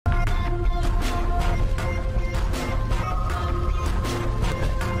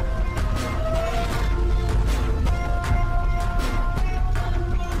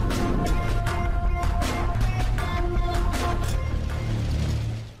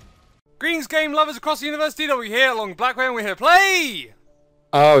Greetings, game lovers across the universe. DW here, along with BlackRadio, we're here to play!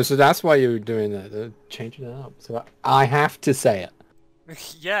 Oh, so that's why you were doing that. They're changing it up. So I have to say it.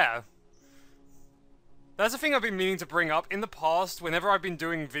 Yeah. That's the thing I've been meaning to bring up. In the past, whenever I've been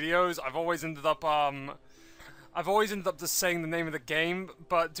doing videos, I've always ended up just saying the name of the game,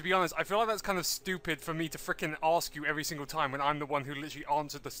 but to be honest, I feel like that's kind of stupid for me to frickin' ask you every single time when I'm the one who literally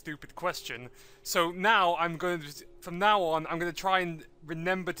answered the stupid question. So now, from now on, I'm going to try and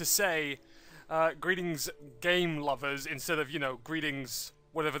remember to say, greetings game lovers, instead of, you know, greetings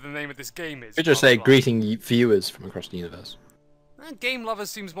whatever the name of this game is. You could just say greeting viewers from across the universe. Game lovers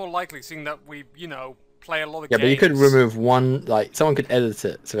seems more likely, seeing that we, you know, play a lot of games. Yeah, but you could remove one, like, someone could edit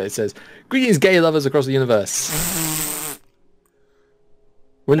it so it says, greetings gay lovers across the universe.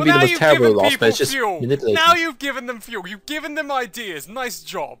 Wouldn't be the most terrible loss, but it's just manipulating. Now you've given them fuel. You've given them ideas. Nice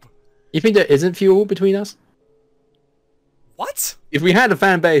job. You think there isn't fuel between us? What? If we had a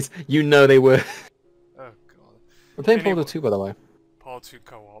fan base, you know they were. Oh, God. We're playing Portal 2, by the way. Portal 2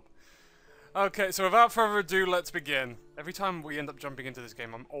 co-op. Okay, so without further ado, let's begin. Every time we end up jumping into this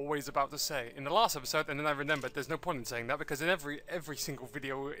game, I'm always about to say, in the last episode, and then I remembered there's no point in saying that, because in every single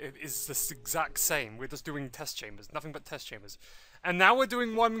video, it is the exact same. We're just doing test chambers, nothing but test chambers. And now we're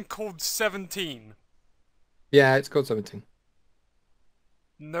doing one called 17. Yeah, it's called 17.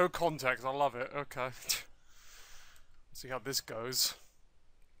 No context, I love it. Okay. Let's see how this goes.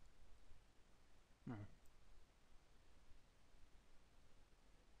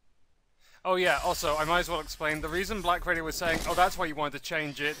 Oh yeah, also, I might as well explain, the reason BlackRadio was saying, oh that's why you wanted to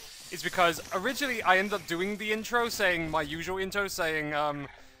change it, is because originally I ended up doing the intro, saying my usual intro, saying,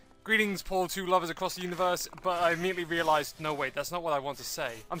 greetings Portal 2 lovers across the universe, but I immediately realized, no wait, that's not what I want to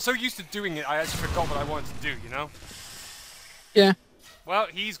say. I'm so used to doing it, I actually forgot what I wanted to do, you know? Yeah. Well,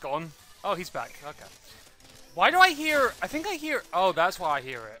 he's gone. Oh, he's back, okay. Why do I hear, I think I hear, oh, that's why I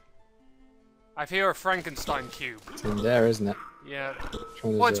hear it. I hear a Frankenstein cube. It's in there, isn't it? Yeah.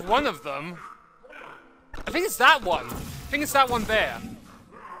 Well, it's one of them. I think it's that one. I think it's that one there.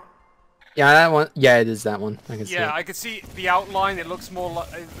 Yeah, that one. Yeah, it is that one. I can see. Yeah, I can see the outline. It looks more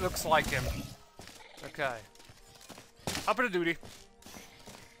like it looks like him. Okay. Up in the doody.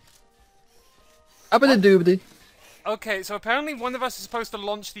 Up in the doobly. Okay, so apparently one of us is supposed to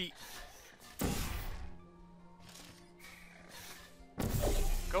launch the.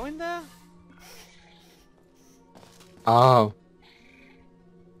 Go in there. Oh.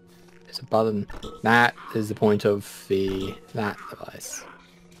 There's a button. That is the point of that device.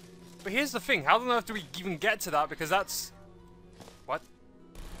 But here's the thing, how on earth do we even get to that? Because that's... What?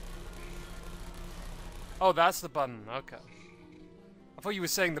 Oh, that's the button, okay. I thought you were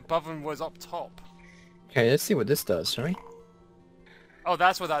saying the button was up top. Okay, let's see what this does, shall we? Oh,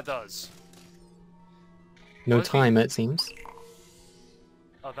 that's what that does. No timer, it seems.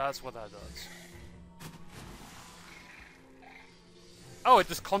 Oh, that's what that does. Oh, it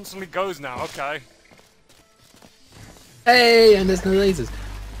just constantly goes now, okay. Hey, and there's no lasers.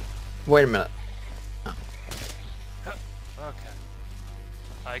 Wait a minute. Oh. Okay.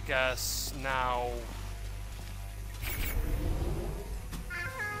 I guess now...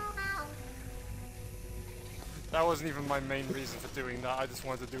 That wasn't even my main reason for doing that, I just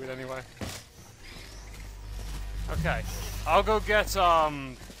wanted to do it anyway. Okay. I'll go get,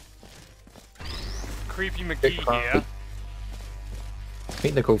 Creepy McGee here. I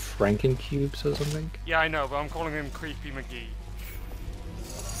think they're called Frankencubes or something. Yeah, I know, but I'm calling him Creepy McGee.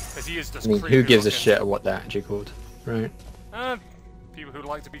 Because he is just I mean, creepy who gives looking. a shit what they're actually called, right? People who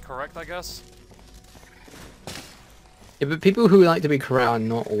like to be correct, I guess. Yeah, but people who like to be correct are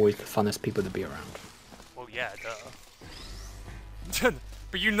not always the funnest people to be around. Well, yeah, duh.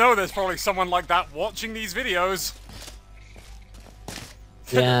 But you know there's probably someone like that watching these videos.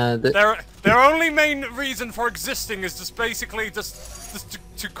 Yeah, their only main reason for existing is just basically just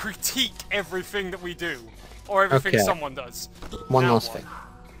to critique everything that we do. Or everything someone does. One last thing.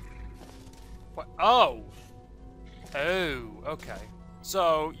 What? Oh! Oh, okay.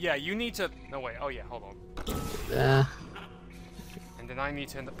 So, yeah, you need to... No, wait, oh yeah, hold on. And then I need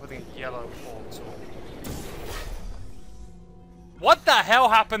to end up putting yellow portal. What the hell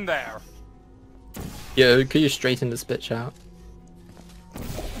happened there? Yo, could you straighten this bitch out?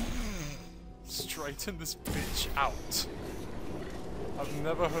 Straighten this bitch out. I've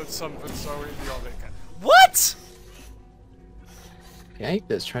never heard something so idiotic. What?! Okay,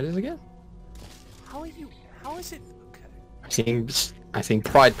 let's try this again. How are you... How is it... Okay. I think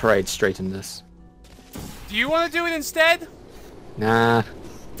Pride Parade straightened this. Do you want to do it instead? Nah.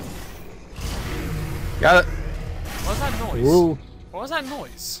 Got it. What was that noise? Ooh. What was that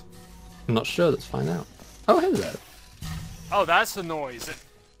noise? I'm not sure, let's find out. Oh, hello. Oh, that's the noise.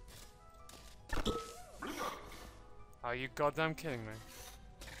 Are you goddamn kidding me?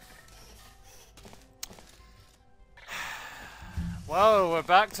 Well, we're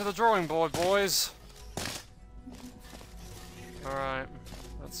back to the drawing board, boys. Alright,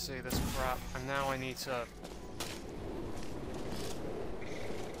 let's see this crap. And now I need to...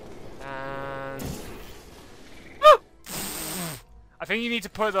 And... I think you need to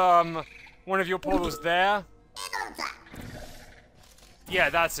put, one of your portals there.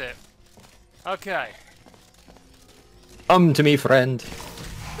 Yeah, that's it. Okay. To me, friend.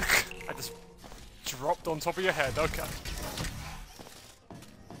 I just dropped on top of your head, okay.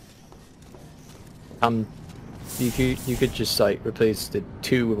 You could just like replace the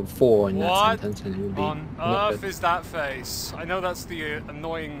 2 with a 4 in that sentence, and it would be on earth is that face? I know that's the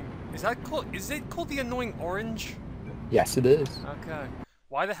annoying. Is it called the annoying orange? Yes, it is. Okay.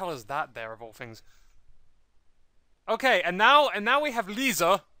 Why the hell is that there of all things? Okay, and now we have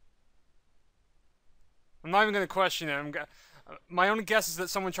Lisa. I'm not even going to question it. My only guess is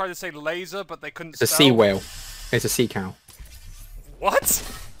that someone tried to say laser, but they couldn't spell. It's a sea whale. It's a sea cow. What?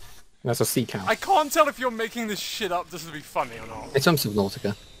 That's a sea cow. I can't tell if you're making this shit up just to be funny or not. It's some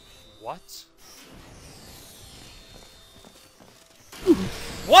Subnautica. What?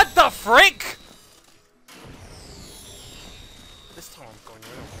 What the frick? This time I'm going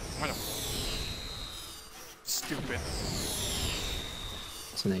real. Why not? Stupid.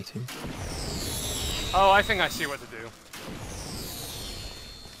 It's an 18. Oh, I think I see what to do.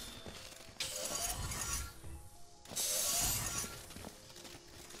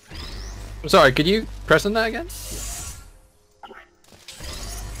 I'm sorry, could you press on that again?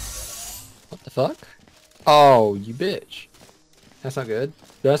 What the fuck? Oh, you bitch. That's not good.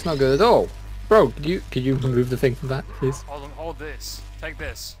 That's not good at all. Bro, could you remove the thing from that, please? Hold on, hold this. Take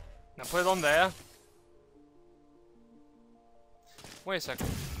this. Now put it on there. Wait a second.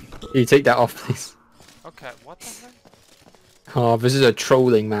 You take that off, please. Okay, what the heck? Oh, this is a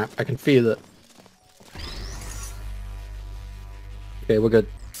trolling map. I can feel it. Okay, we're good.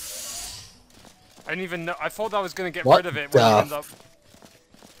 I didn't even know. I thought I was gonna get What rid of it when you end up.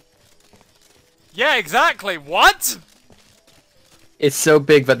 Yeah, exactly. What? It's so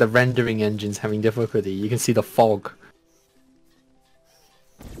big that the rendering engine's having difficulty. You can see the fog.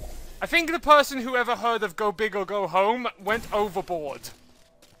 I think the person who ever heard of Go Big or Go Home went overboard.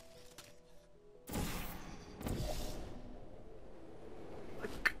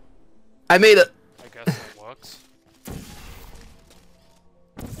 I made it. I guess that works.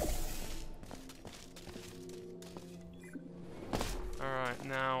 Alright,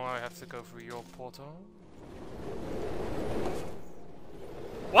 now I have to go through your portal.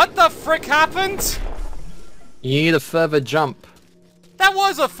 What the frick happened? You need a further jump. That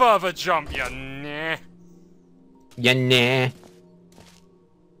was a further jump, you nah. Yeah, nah.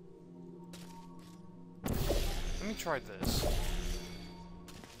 Let me try this.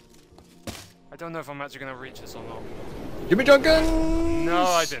 I don't know if I'm actually gonna reach this or not. Jimmy Junkins! No,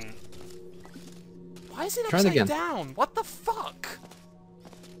 I didn't. Why is it Try it upside again. down? What the fuck?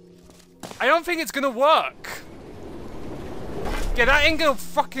 I don't think it's gonna work. Yeah, that ain't gonna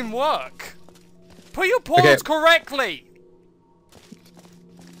fucking work. Put your portals correctly.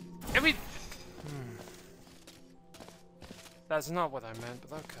 That's not what I meant,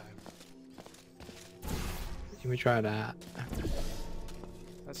 but okay. Can we try that?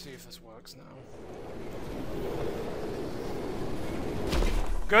 Let's see if this works now.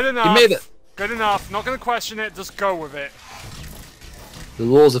 Good enough. You made it. Good enough. Not gonna question it. Just go with it. The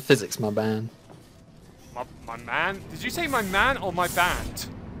laws of physics, my man. My man? Did you say my man or my band?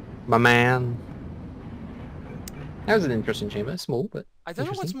 My man. That was an interesting chamber. Small, but I don't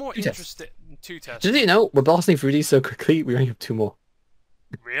know what's more interesting. Two tests. Just so you know, we're blasting through these so quickly. We only have 2 more.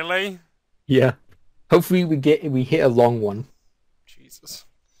 Really? Yeah. Hopefully we hit a long one. Jesus.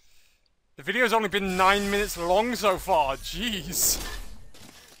 The video's only been 9 minutes long so far. Jeez.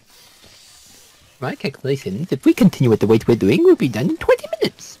 My calculations, if we continue at the rate we're doing, we'll be done in 20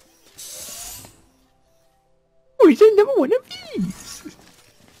 minutes. Oh, is there never one of these?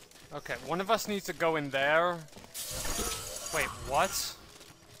 Okay, one of us needs to go in there. Wait, what?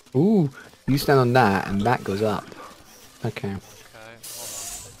 Ooh, you stand on that, and that goes up. Okay. Okay,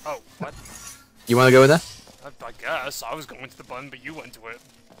 hold on. Oh, what? You want to go in there? I guess. I was going to the button, but you went to it.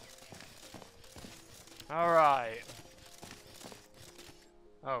 Alright.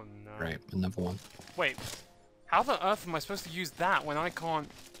 Oh no. Right, another one. Wait. How the earth am I supposed to use that when I can't...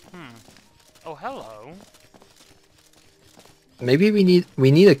 Oh, hello. Maybe we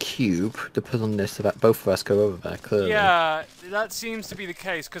need a cube to put on this so that both of us go over there, clearly. Yeah, that seems to be the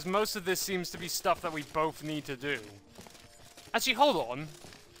case, because most of this seems to be stuff that we both need to do. Actually, hold on.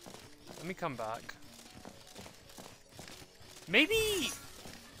 Let me come back. Maybe...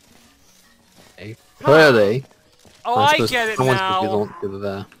 Clearly. Oh, I get it now.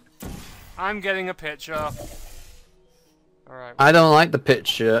 There. I'm getting a picture. Alright. I don't like the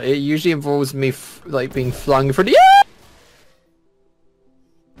picture. It usually involves me like being flung for the air.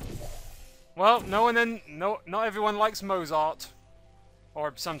 Well, not everyone likes Mozart.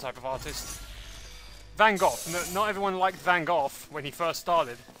 Or some type of artist. Van Gogh. No, not everyone liked Van Gogh when he first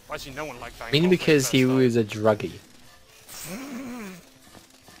started. Well, actually, no one liked Van Gogh. Mainly because he was a druggie.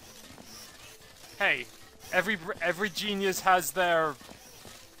 Hey, every genius has their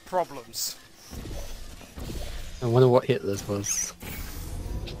problems. I wonder what Hitler's was.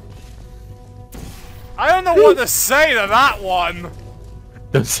 I don't know what to say to that one!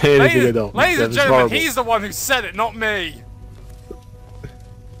 Don't say anything at all. Ladies and gentlemen, he's the one who said it, not me!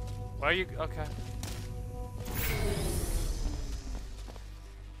 Where are you? Okay.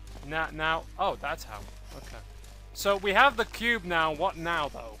 Now, oh, that's how. Okay. So we have the cube now. What now,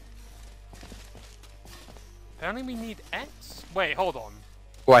 though? Apparently we need X? Wait, hold on.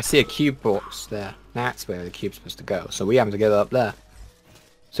 Oh, I see a cube box there. That's where the cube's supposed to go. So we have to get up there.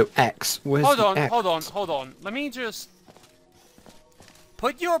 So X, where's hold the on, X? hold on. Let me just...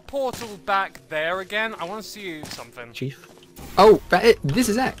 Put your portal back there again. I want to see something. Chief? Oh, this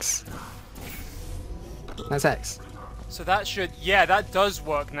is X. That's X. So that should... Yeah, that does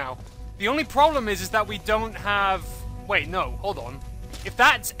work now. The only problem is that we don't have... Wait, no, hold on. If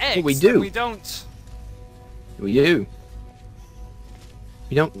that's X, well, we do. Then we don't... We do.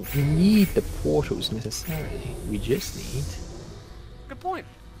 We don't need the portals necessarily. We just need... Good point.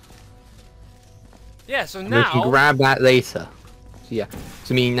 Yeah, so and now... we can grab that later. So yeah.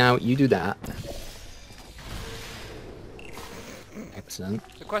 So I mean, now you do that. Excellent.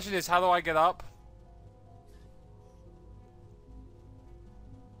 The question is, how do I get up?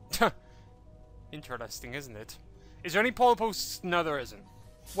 Interesting, isn't it? Is there any portal posts? No, there isn't.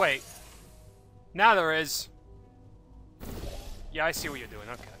 Wait. Now there is. Yeah, I see what you're doing.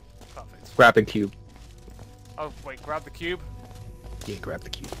 Okay. Perfect. Grab the cube. Oh, wait. Grab the cube? Yeah, grab the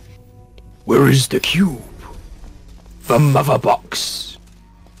cube. Where is the cube? The mother box.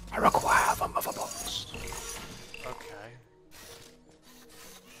 I require the mother box. Okay.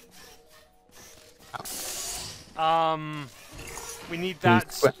 We need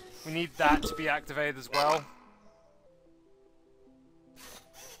that. We need that to be activated as well.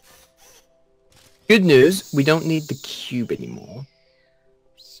 Good news, we don't need the cube anymore.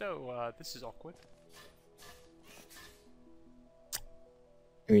 So, this is awkward.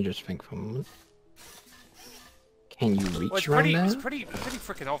 Let me just think for a moment. Can you reach around there? It's pretty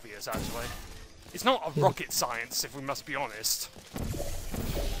freaking obvious, actually. It's not a rocket science, if we must be honest.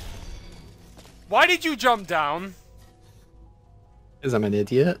 Why did you jump down? Because I'm an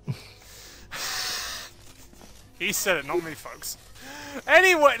idiot. He said it, not me, folks.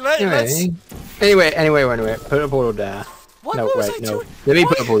 Anyway, let's... Anyway, put a portal there. What? No, what was wait, I no. doing? Let me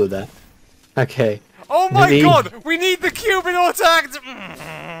What? put a portal there. Okay. Oh my god! We need the cube in order to act...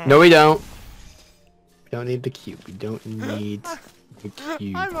 No, we don't. We don't need the cube. We don't need the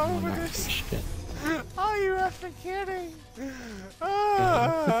cube. I'm over this. Shit. Are you effing kidding?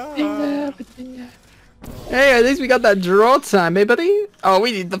 Hey, at least we got that draw time, eh, buddy? Oh,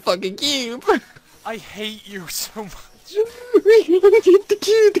 we need the fucking cube. I hate you so much. We need the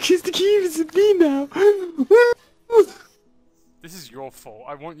cube because the cube is in me now. This is your fault.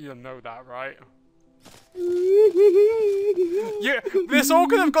 I want you to know that, right? This all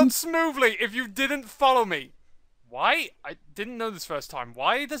could have gone smoothly if you didn't follow me. Why? I didn't know this first time.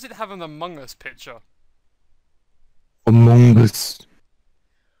 Why does it have an Among Us picture? Among Us.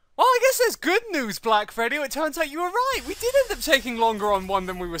 Well, I guess there's good news, BlackRadio. It turns out you were right. We did end up taking longer on one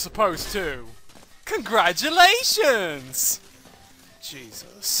than we were supposed to. Congratulations!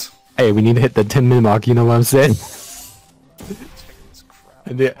 Jesus. Hey, we need to hit the 10-minute mark, you know what I'm saying?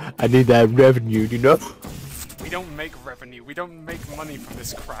 I need that revenue, you know? We don't make revenue. We don't make money from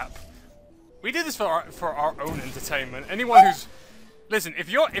this crap. We did this for our own entertainment. Anyone who's... Listen,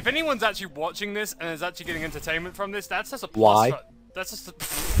 if anyone's actually watching this and is actually getting entertainment from this, that's just a plus. Why? That's just a...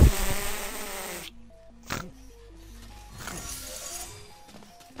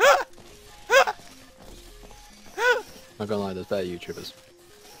 Not gonna lie, there's better YouTubers.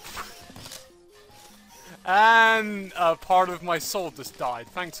 And part of my soul just died.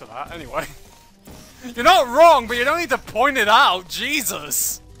 Thanks for that. Anyway. You're not wrong, but you don't need to point it out.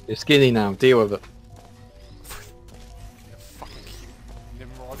 Jesus! You're skinny now. Deal with it. Fucking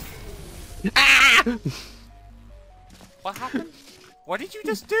Nimrod. Ah! What happened? What did you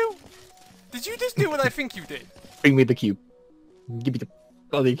just do? Did you just do what I think you did? Bring me the cube. Give me the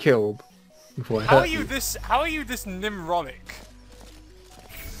bloody cube. before I How hurt are you this? How are you this Nimronic?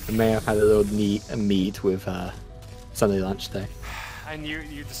 I may have had a little meet with Sunday lunch day. And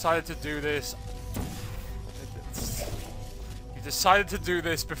you decided to do this. You decided to do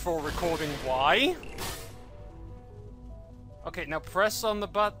this before recording. Why? Okay, now press on the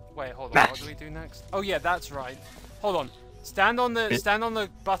button. Wait, hold on. What do we do next? Oh yeah, that's right. Hold on. Stand on the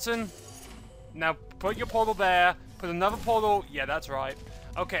button. Now put your portal there. Put another portal. Yeah, that's right.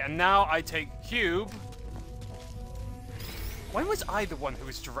 Okay, and now I take cube. When was I the one who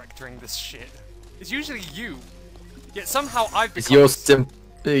was directing this shit? It's usually you. Yet somehow I've become...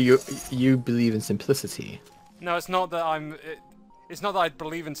 You believe in simplicity. No, it's not that I'm... It's not that I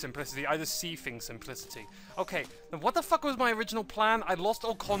believe in simplicity, I just see things simplicity. Okay, then what the fuck was my original plan? I lost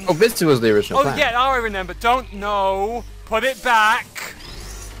all control. Oh, this was the original plan. Oh yeah, now I remember. Don't know. Put it back.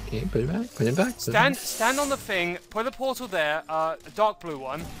 Okay, put it back. Put it back. Stand on the thing. Put a portal there. A dark blue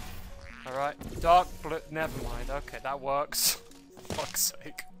one. All right, dark blue. Never mind. Okay, that works. For fuck's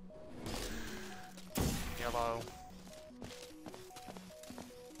sake. Yellow.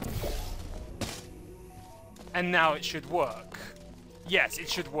 And now it should work. Yes, it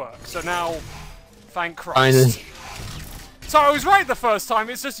should work. So now, thank Christ. So I was right the first time.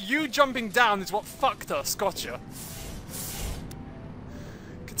 It's just you jumping down is what fucked us. Gotcha.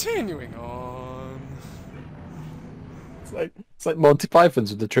 Continuing on. It's like Monty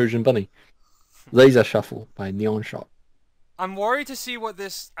Python's with the Trojan Bunny. Laser Shuffle by Neon Shot. I'm worried to see what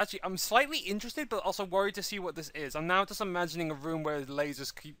this... Actually, I'm slightly interested, but also worried to see what this is. I'm now just imagining a room where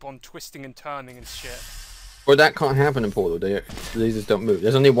lasers keep on twisting and turning and shit. Well, that can't happen in Portal. The lasers don't move.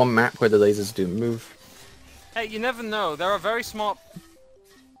 There's only one map where the lasers do move. Hey, you never know. There are very smart...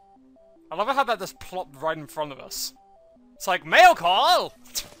 I love how that just plopped right in front of us. It's like, mail call!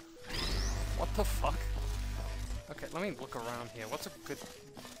 What the fuck? Okay, let me look around here. What's a good...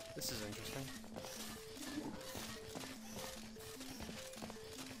 This is interesting.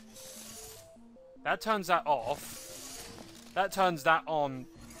 That turns that off. That turns that on.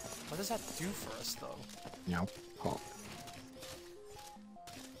 What does that do for us, though? No. Oh.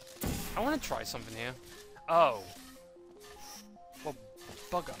 I want to try something here. Oh. Well,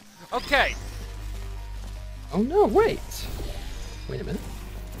 bugger. Okay. Oh no, wait. Wait a minute.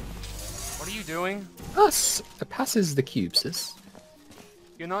 What are you doing? Us. It passes the cube, sis.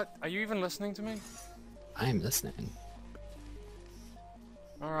 You're not... Are you even listening to me? I am listening.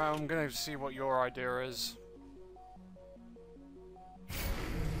 Alright, I'm gonna see what your idea is.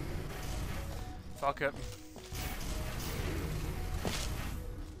 Fuck it.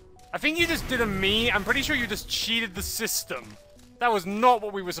 I think you just did a me. I'm pretty sure you just cheated the system. That was not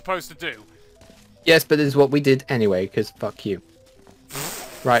what we were supposed to do. Yes, but it's what we did anyway, because fuck you.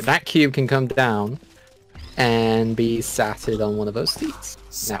 Right, that cube can come down and be satted on one of those seats.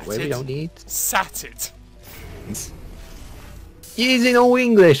 That way we don't need... Satted? Using all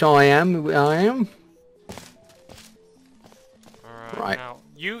English, I am. Alright, right. Now,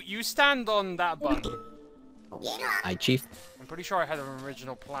 you stand on that button. Hi, Chief. I'm pretty sure I had an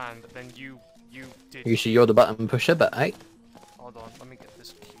original plan, but then you did... You sure you're the button pusher, but hey? Hold on, let me get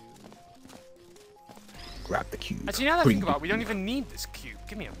this cube. Grab the cube. Actually, now that I think about it, we don't even need this cube.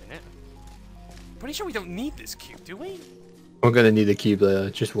 Give me a minute. Pretty sure we don't need this cube, do we? We're gonna need a cube later,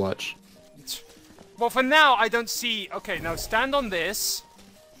 just watch. Well, for now, I don't see... Okay, now stand on this.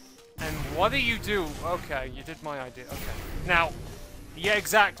 And what do you do? Okay, you did my idea. Okay. Now, yeah,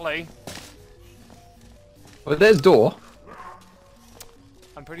 exactly. Well, there's door.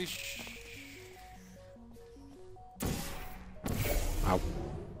 I'm pretty sure... Wow.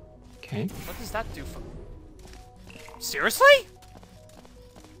 Okay. What does that do for... Seriously?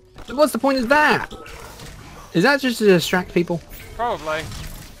 What's the point of that? Is that just to distract people? Probably.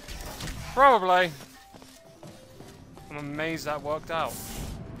 Probably. I'm amazed that worked out.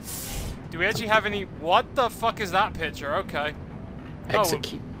 Do we actually have any... What the fuck is that picture? Okay.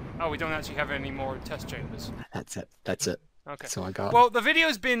 Execute. Oh, we don't actually have any more test chambers. That's it. That's it. Okay. So I got... Well, the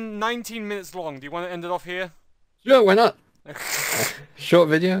video's been 19 minutes long. Do you want to end it off here? Sure, why not? Short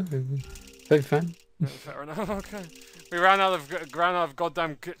video. Very fun. Fair enough, okay. We ran out of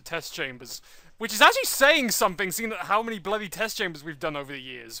goddamn test chambers. Which is actually saying something, seeing how many bloody test chambers we've done over the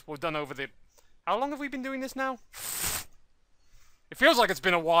years. We've done over the... How long have we been doing this now? It feels like it's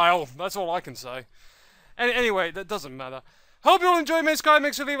been a while. That's all I can say. Anyway, that doesn't matter. Hope you all enjoyed. Make sure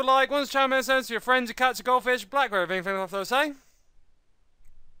to leave a like. Once channel makes sense to your friends, your cats, your goldfish, BlackRadio. Anything left to say?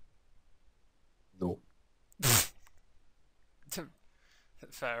 No.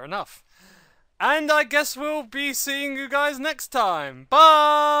 Fair enough. And I guess we'll be seeing you guys next time.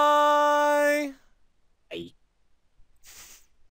 Bye!